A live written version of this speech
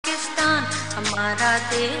पाकिस्तान, हमारा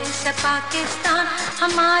देश है पाकिस्तान,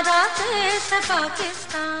 हमारा देश है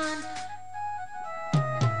पाकिस्तान।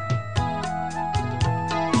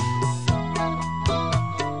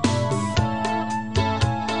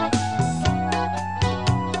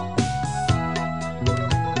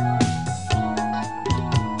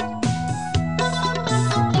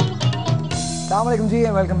 अस्सलाम वालेकुम जी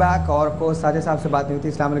एंड वेलकम बैक। और ऑफ साजिद साहब से बात नहीं होती।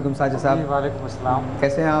 अस्सलाम वालेकुम साजिद साहब। वालेकुम अस्सलाम।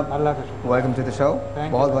 कैसे हैं आप? अल्लाह का शुक्र। Welcome to the show.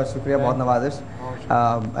 बहुत बहुत शुक्रिया, बहुत नवाजिश।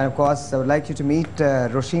 End of course I would like you to meet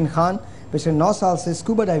Rosheen Khan. पिछले 9 साल से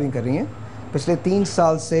स्कूबा डाइविंग कर रही हैं। पिछले 3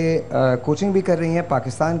 साल से कोचिंग भी कर रही हैं।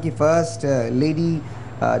 पाकिस्तान की फ़र्स्ट लेडी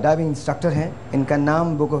डाइविंग इंस्ट्रक्टर हैं। इनका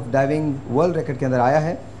नाम book of diving world record के अंदर आया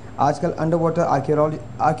है। आजकल अंडर वाटर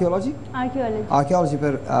आर्कियोलॉजी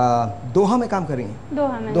पर दोहा में काम कर रही हैं।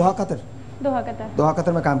 दोहा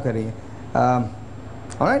कतर में काम कर रही हैं।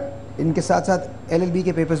 ऑलराइट, इनके साथ साथ LLB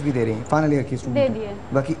के पेपर्स भी दे रही हैं। फाइनल ईयर की स्टूडेंट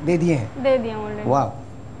दे दिए हैं। वाह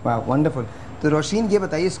वाह, वंडरफुल। तो रोशीन ये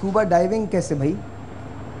बताइए, स्कूबा डाइविंग कैसे भाई?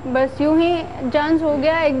 बस यूं ही चांस हो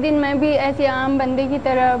गया। एक दिन मैं भी ऐसे आम बंदे की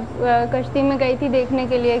तरह कश्ती में गई थी देखने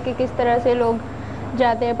के लिए कि किस तरह से लोग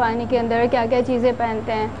जाते हैं पानी के अंदर, क्या क्या चीज़ें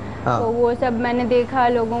पहनते हैं। तो वो सब मैंने देखा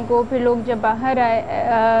लोगों को। फिर लोग जब बाहर आए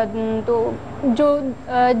तो जो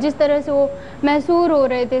जिस तरह से वो महसूस हो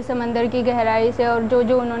रहे थे समंदर की गहराई से, और जो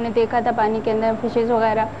जो उन्होंने देखा था पानी के अंदर फिशेस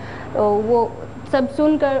वगैरह, तो वो सब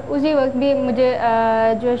सुनकर उसी वक्त भी मुझे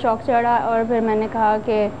जो है शौक़ चढ़ा। और फिर मैंने कहा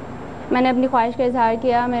कि मैंने अपनी ख्वाहिश का इजहार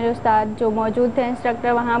किया। मेरे उस्ताद जो मौजूद थे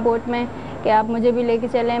इंस्ट्रक्टर वहाँ बोट में, कि आप मुझे भी लेके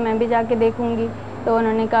चलें, मैं भी जाके देखूँगी। तो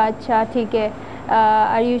उन्होंने कहा अच्छा ठीक है,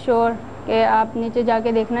 आर यू श्योर कि आप नीचे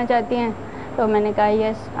जाके देखना चाहती हैं? तो मैंने कहा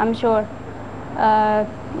यस आई एम श्योर।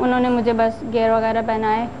 उन्होंने मुझे बस गियर वगैरह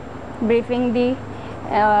पहनाए, ब्रीफिंग दी,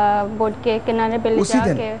 बोट के किनारे पे ले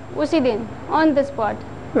जाके उसी दिन on the spot.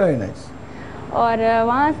 Very nice. और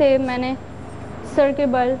वहाँ से मैंने सर के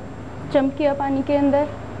बल जंप किया पानी के अंदर।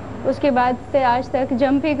 उसके बाद से आज तक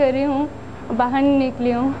जंप ही कर रही हूँ, बाहर नहीं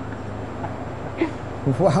निकली हूँ।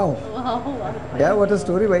 वाओ यार, व्हाट अ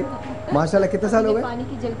स्टोरी भाई। माशाल्लाह। कितने साल हो गए?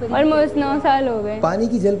 ऑलमोस्ट 9 साल हो गए। पानी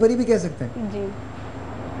की जलपरी भी कह सकते हैं जी।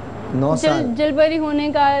 9 साल। जलपरी होने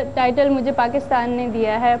का टाइटल मुझे पाकिस्तान ने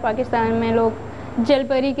दिया है। पाकिस्तान में लोग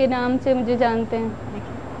जलपरी के नाम से मुझे जानते हैं।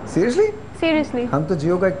 सीरियसली हम तो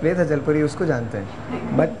जियो का एक प्ले था जलपरी, उसको जानते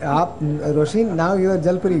हैं। बट आप रोशीन नाउ यू आर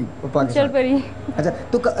जलपरी पाकिस्तान। जलपरी। अच्छा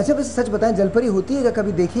तो अच्छा, बस सच बताएं, जलपरी होती है क्या?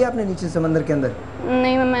 कभी देखी है आपने नीचे समंदर के अंदर?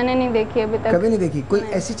 नहीं, मैंने नहीं देखी अभी तक। कभी नहीं देखी? कोई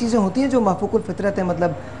ऐसी चीजें होती हैं जो माफूकुल फितरत है,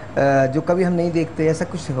 मतलब जो कभी हम नहीं देखते, ऐसा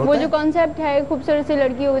कुछ होता है? वो जो कॉन्सेप्ट है, खूबसूरत सी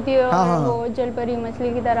लड़की होती है और वो जलपरी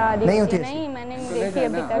मछली की तरह आदि नहीं होती। नहीं, मैंने नहीं देखी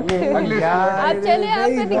अभी तक। आप चले,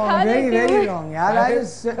 आपको दिखा देती हूं यार।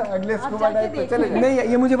 अगले स्कूबा डाइव पे चले। नहीं,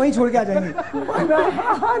 ये मुझे वहीं छोड़ के आ जाएंगे।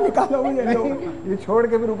 निकालो मुझे। ये छोड़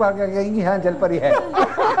के फिर ऊपर क्या कहेंगी? हाँ जलपरी है।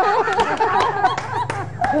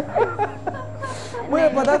 मुझे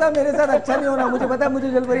पता था मेरे साथ अच्छा नहीं होना। मुझे पता है मुझे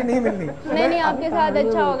जलपरी नहीं मिलनी। नहीं, आपके साथ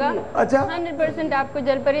अच्छा होगा। अच्छा 100% आपको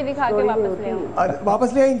जलपरी दिखा के वापस ले आऊंगी।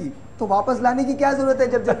 वापस ले आएंगी? तो वापस लाने की क्या जरूरत है?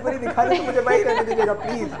 जब जलपरी दिखा रहे तो मुझे वहीं रहने दीजिएगा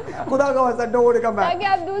प्लीज, खुदा का वास्ता, डोंट कम बैक, ताकि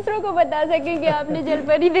आप दूसरों को बता सकें कि आपने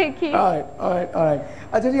जलपरी देखी। ऑलराइट।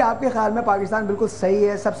 अच्छा जी, आपके ख्याल में पाकिस्तान बिल्कुल सही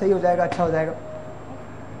है? सब सही हो जाएगा, अच्छा हो जाएगा?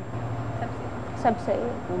 सब सही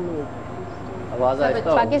है।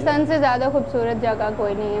 पाकिस्तान से ज्यादा खूबसूरत जगह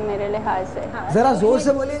कोई नहीं है मेरे लिहाज से। जरा जोर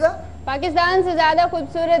से बोलिएगा। पाकिस्तान से ज्यादा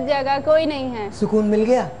खूबसूरत जगह कोई नहीं है। सुकून मिल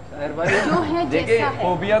गया। देखिए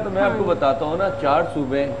फोबिया तो मैं आपको बताता हूँ ना। 4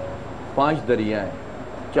 सूबे 5 दरिया हैं।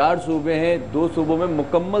 4 सूबे हैं, 2 सूबों में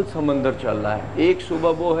मुकम्मल समंदर चल रहा है। एक सूबा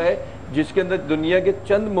वो है जिसके अंदर दुनिया के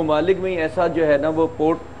चंद ममालिक में ही ऐसा जो है ना वो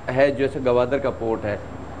पोर्ट है, जैसे गवादर का पोर्ट है।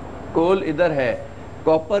 कोल इधर है,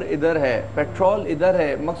 कॉपर इधर है, पेट्रोल इधर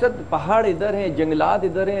है, मकसद पहाड़ इधर हैं, जंगलात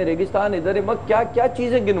इधर हैं, रेगिस्तान इधर है। मगर क्या क्या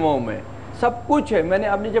चीज़ें गिनवाऊँ मैं? सब कुछ है। मैंने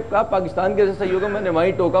आपने जब कहा पाकिस्तान कैसे सही होगा, मैंने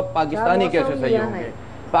वहीं टोका पाकिस्तान ही कैसे सही होंगे।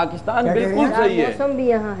 पाकिस्तान बिल्कुल सही है। मौसम भी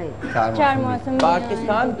यहाँ है। 4 मौसम।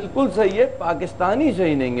 पाकिस्तान बिल्कुल सही है, पाकिस्तानी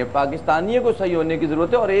सही नहीं है। पाकिस्तानियों को सही होने की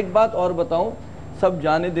ज़रूरत है। और एक बात और बताऊँ, सब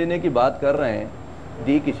जाने देने की बात कर रहे हैं,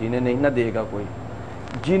 दी किसी ने नहीं, ना देगा कोई।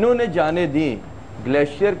 जिन्होंने जाने दी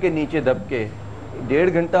ग्लेशियर के नीचे दब के 1.5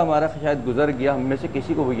 घंटा हमारा शायद गुजर गया, हम में से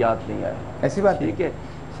किसी को वो याद नहीं आया। ऐसी बात ठीक है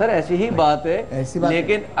सर, ऐसी ही बात है।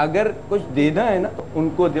 लेकिन अगर कुछ देना है ना तो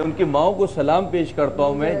उनको दे। उनकी माओ को सलाम पेश करता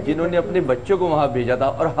हूँ मैं, जिन्होंने अपने बच्चों को वहाँ भेजा था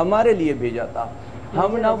और हमारे लिए भेजा था।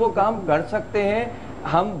 हम ना वो काम कर सकते हैं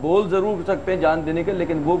हम बोल जरूर सकते हैं जान देने के,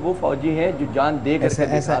 लेकिन वो फौजी हैं जो जान दे करके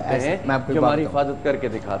दिखाते हैं, जो हमारी हिफाजत करके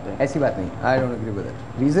दिखाते हैं। ऐसी बात नहीं, I don't agree with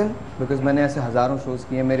it. Reason because मैंने ऐसे हज़ारों शोज़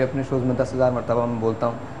किए, मेरे अपने शोज़ में 10,000 मरतबा मैं बोलता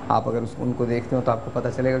हूँ। आप अगर उनको देखते हो तो आपको पता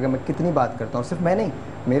चलेगा कि मैं कितनी बात करता हूँ। सिर्फ मैं नहीं,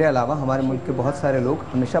 मेरे अलावा हमारे मुल्क के बहुत सारे लोग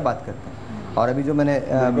हमेशा बात करते हैं। और अभी जो मैंने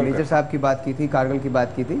मेजर साहब की बात की थी, कारगिल की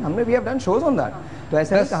बात की थी, हमने we have done shows on that, तो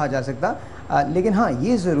ऐसा नहीं कहा जा सकता। लेकिन हाँ,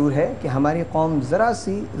 ये ज़रूर है कि हमारी कौम ज़रा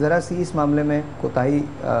सी इस मामले में कोताही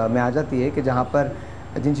में आ जाती है कि जहाँ पर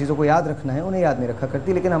जिन चीज़ों को याद रखना है उन्हें याद नहीं रखा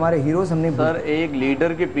करती। लेकिन हमारे हीरोज़ हमने सर, एक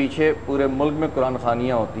लीडर के पीछे पूरे मुल्क में कुरान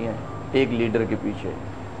खानियाँ होती हैं, एक लीडर के पीछे,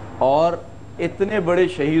 और इतने बड़े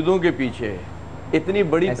शहीदों के पीछे, इतनी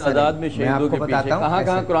बड़ी तादाद में शहीदों के पीछे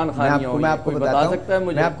कहाँ कुरान खानियाँ हुई? मैं आपको बता सकता है,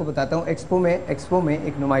 मैं आपको बताता हूँ। एक्सपो में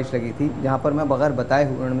एक नुमाइश लगी थी जहाँ पर मैं बगैर बताए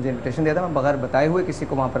हुए, उन्होंने मुझे इन्विटेशन दिया था, मैं बगैर बताए हुए किसी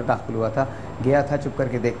को वहाँ पर दाखिल हुआ था, गया था, चुप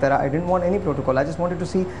करके देखता रहा। I didn't want any protocol, I just wanted to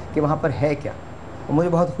सी कि वहाँ पर है क्या। और मुझे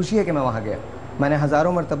बहुत खुशी है कि मैं वहाँ गया। मैंने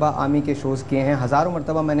हज़ारों मरतबा आर्मी के शोज़ किए हैं, हज़ारों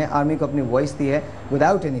मरतबा मैंने आर्मी को अपनी वॉइस दी है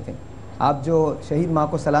विदाउट एनीथिंग। आप जो शहीद माँ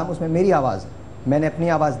को सलाम, उसमें मेरी आवाज़ है, मैंने अपनी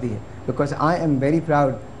आवाज़ दी है, because I am very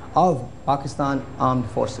proud of Pakistan armed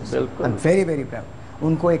forces. I am very very proud.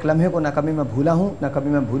 उनको एक लम्हे को ना कभी मैं भूला हूँ, ना कभी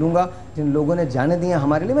मैं भूलूंगा। जिन लोगों ने जाने दिए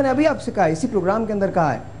हमारे लिए, मैंने अभी आपसे कहा, इसी प्रोग्राम के अंदर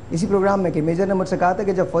कहा है, इसी प्रोग्राम में कि मेजर ने मुझसे कहा था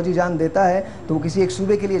कि जब फौजी जान देता है तो वो किसी एक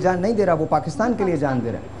सूबे के लिए जान नहीं दे रहा, वो पाकिस्तान के लिए जान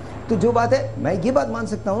दे रहा है। तो जो बात है, मैं ये बात मान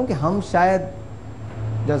सकता हूँ कि हम शायद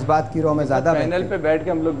जज्बात की रो में ज़्यादा पैनल पे बैठ के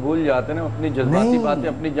हम लोग भूल जाते हैं ना अपनी जज्बाती बातें,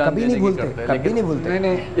 अपनी जान कभी नहीं भूलते, कभी नहीं भूलते,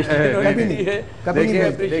 कभी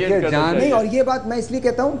नहीं जान नहीं। और ये बात मैं इसलिए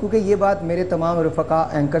कहता हूँ क्योंकि ये बात मेरे तमाम रफ़का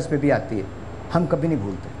एंकर्स पे भी आती है। हम कभी नहीं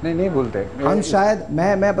भूलते, नहीं भूलते। हम शायद,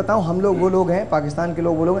 मैं बताऊँ, हम लोग वो लोग हैं, पाकिस्तान के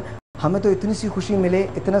लोग वो लोग हैं, हमें तो इतनी सी खुशी मिले,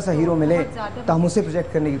 इतना सा हीरो मिले, तो हम उसे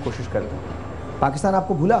प्रोजेक्ट करने की कोशिश करते हैं। पाकिस्तान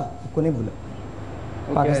आपको भूला? आपको नहीं भूला।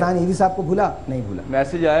 पाकिस्तान ईदी साहब को भूला? नहीं भूला।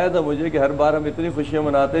 मैसेज आया था मुझे कि हर बार हम इतनी खुशियां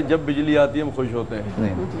मनाते हैं, जब बिजली आती है हम खुश होते हैं।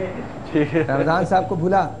 नहीं। रमज़ान साहब को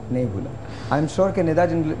भूला? नहीं भूला। आई एम श्योर कि निदा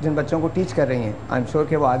जिन बच्चों को टीच कर रही हैं, आई एम श्योर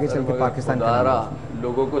कि वो आगे चल के पाकिस्तान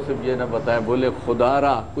लोगों को सिर्फ ये ना बताएं, बोले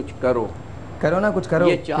खुदारा कुछ करो ना, कुछ करो।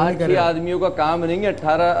 ये 4-6 आदमियों का काम नहीं है,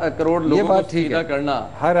 18 करोड़ लोगों को सीधा करना।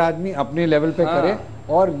 हर आदमी अपने लेवल पे करे।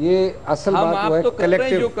 और ये असल बात आप तो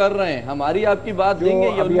कलेक्टिव जो कर रहे हैं, हमारी आपकी बात देंगे,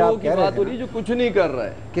 ये लोगों की बात हो रही है जो कुछ नहीं कर रहे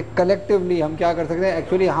हैं कि कलेक्टिवली हम क्या कर सकते हैं।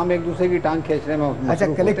 एक्चुअली हम एक दूसरे की टांग खींच रहे हैं। अच्छा,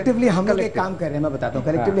 कलेक्टिवली हम लोग एक काम कर रहे हैं, मैं बताता हूँ।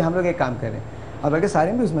 कलेक्टिवली हम लोग एक काम कर रहे हैं, और बल्कि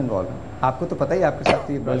सारे भी उसमें इन्वॉल्व हैं। आपको तो पता ही, आपके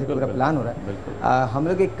साथ ये प्रोजेक्ट पूरा प्लान हो रहा है। हम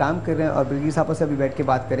लोग एक काम कर रहे हैं, और बिल्किस साहब से अभी बैठ के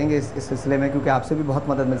बात करेंगे इस सिलसिले में, क्योंकि आपसे भी बहुत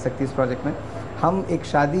मदद मिल सकती है इस प्रोजेक्ट में। हम एक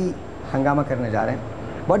शादी हंगामा करने जा रहे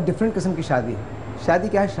हैं। बहुत डिफरेंट किस्म की शादी है। शादी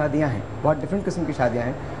क्या है? शादियाँ हैं, बहुत डिफरेंट किस्म की शादियाँ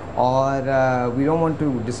हैं, और we don't want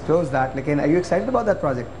to disclose that. लेकिन are you excited about that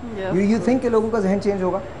project? You think कि लोगों का जहन चेंज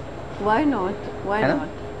होगा? Why not, why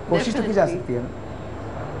not? कोशिश तो की जा सकती है ना।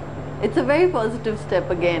 It's a very positive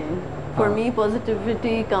step again. For me,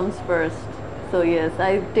 positivity comes first. So yes,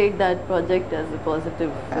 I take that project as a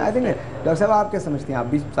positive step. I think doctor साहब, आप क्या समझती हैं? आप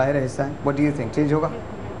भी साहिर हिस्सा हैं। What do you think? Change होगा?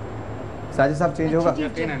 साजिद साहब, चेंज होगा?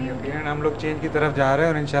 यकीनन हम लोग चेंज की तरफ जा रहे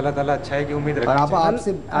हैं, और इंशाल्लाह ताला अच्छाई की उम्मीद रखते हैं। और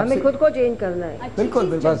आपसे हमें खुद को चेंज करना है। बिल्कुल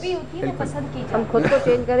बिल्कुल, हम खुद को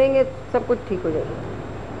चेंज करेंगे, सब कुछ ठीक हो जाएगा।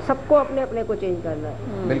 सबको अपने अपने को चेंज करना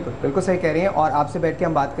है। बिल्कुल बिल्कुल सही कह रही हैं। और आपसे बैठ के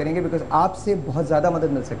हम बात करेंगे, बिकॉज आपसे बहुत ज़्यादा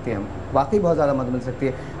मदद मिल सकती है, हम वाकई बहुत ज़्यादा मदद मिल सकती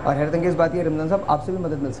है। और हैरत अंगेज़ बात ये, रमज़ान साहब, आपसे भी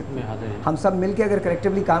मदद मिल सकती है। हम सब मिलकर अगर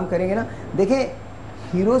कलेक्टिवली काम करेंगे ना, देखें,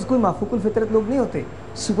 हीरोज़ कोई माफूकुल फितरत लोग नहीं होते।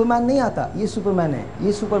 सुपरमैन नहीं आता, ये सुपरमैन है,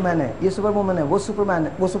 ये सुपरमैन है, ये सुपर वुमन है, वो सुपरमैन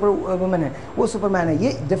है, वो सुपर वुमन है, वो सुपरमैन है,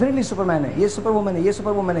 ये डेफिनेटली सुपरमैन है, ये सुपर वुमन है, ये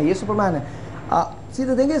सुपर वुमन है, ये सुपरमैन है।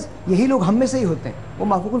 सीधे देंगे, यही लोग हम में से ही होते हैं। वो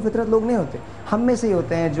माफूकुल फितरत लोग नहीं होते, हम में से ही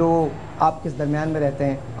होते हैं, जो आपके दरमियान में रहते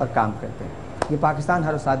हैं और काम करते हैं। ये पाकिस्तान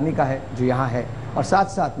हर उस आदमी का है जो यहाँ है। और साथ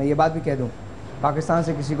साथ मैं ये बात भी कह दूँ, पाकिस्तान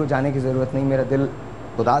से किसी को जाने की ज़रूरत नहीं। मेरा दिल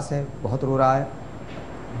उदास है, बहुत रो रहा है।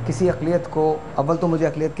 किसी अक़लियत को, अव्वल तो मुझे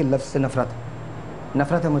अक़लियत के लफ्ज़ से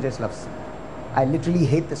नफ़रत है मुझे इस लफ्ज़ से। I literally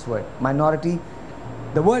hate this word, minority,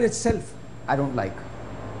 the word itself I don't like.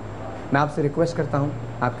 मैं आपसे रिक्वेस्ट करता हूँ,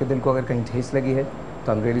 आपके दिल को अगर कहीं ठेस लगी है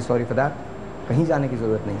तो I am really sorry for that. कहीं जाने की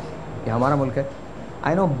ज़रूरत नहीं, ये हमारा मुल्क है।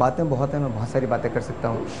 आई नो बातें बहुत हैं, मैं बहुत सारी बातें कर सकता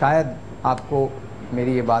हूँ। शायद आपको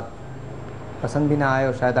मेरी ये बात पसंद भी ना आए,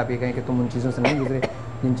 और शायद आप ये कहें कि तुम उन चीज़ों से नहीं गुजरे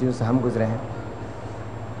जिन चीज़ों से हम गुजरे हैं।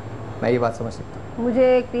 मैं ये बात समझ सकता हूँ।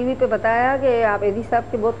 मुझे एक टीवी पे बताया कि आप एदी साहब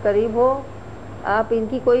के बहुत करीब हो, आप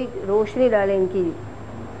इनकी कोई रोशनी डालें इनकी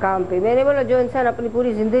काम पे। मैंने बोला, जो इंसान अपनी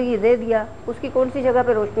पूरी ज़िंदगी दे दिया, उसकी कौन सी जगह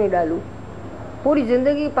पे रोशनी डालूं? पूरी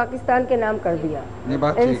ज़िंदगी पाकिस्तान के नाम कर दिया,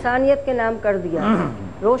 इंसानियत के नाम कर दिया,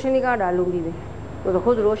 रोशनी कहाँ डालूंगी मैं? वो तो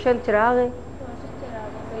खुद रोशन चिराग है।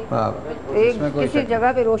 एक किसी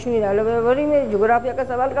जगह पे रोशनी डालो। मैं बोली मैं जोग्राफिया का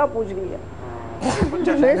सवाल कहाँ पूछ रही है।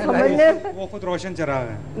 मैं समझने वो खुद रोशन चराग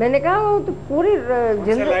है। मैंने कहा वो तो पूरी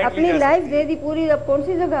अपनी लाइफ दे दी पूरी, अब कौन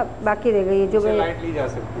सी जगह बाकी रह गई है जो लाइट ली जा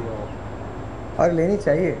सकती है और लेनी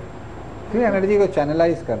चाहिए। फिर एनर्जी को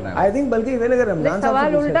चैनलाइज करना है। आई थिंक बल्कि इवन अगर रमजान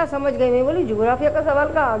सवाल उल्टा समझ गई। मैं बोली जोग्राफिया का सवाल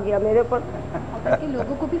कहाँ आ गया मेरे ऊपर।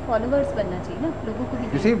 लोगों को भी फॉलोअर्स बनना चाहिए ना, लोगों को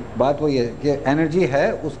भी। इसी बात वही है कि एनर्जी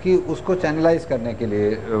है उसकी, उसको चैनलाइज करने के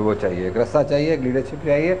लिए वो चाहिए, एक रास्ता चाहिए, एक लीडरशिप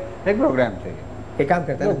चाहिए, एक प्रोग्राम चाहिए। एक काम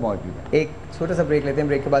करते हैं, मौजूद है। एक छोटा सा ब्रेक लेते हैं।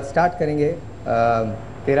 ब्रेक के बाद स्टार्ट करेंगे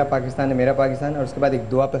तेरा पाकिस्तान है मेरा पाकिस्तान, और उसके बाद एक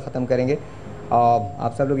दुआ पे ख़त्म करेंगे।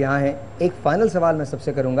 आप सब लोग यहाँ हैं। एक फ़ाइनल सवाल मैं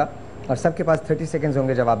सबसे करूँगा और सबके पास 30 सेकंड्स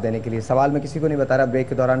होंगे जवाब देने के लिए। सवाल मैं किसी को नहीं बता रहा, ब्रेक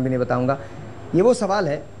के दौरान भी नहीं बताऊँगा। ये वो सवाल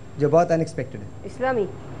है जो बहुत अनएक्सपेक्टेड है। इस्लामी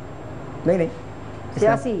नहीं,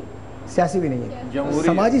 सियासी भी नहीं है,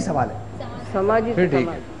 समाजी सवाल है। समाजी, फिर ठीक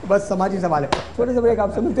है, बस समाजी सवाल है। छोटे से ब्रेक,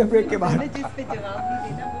 आपसे मिलते हैं ब्रेक के बाद। जिस पे जवाब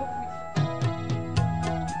नहीं देना वो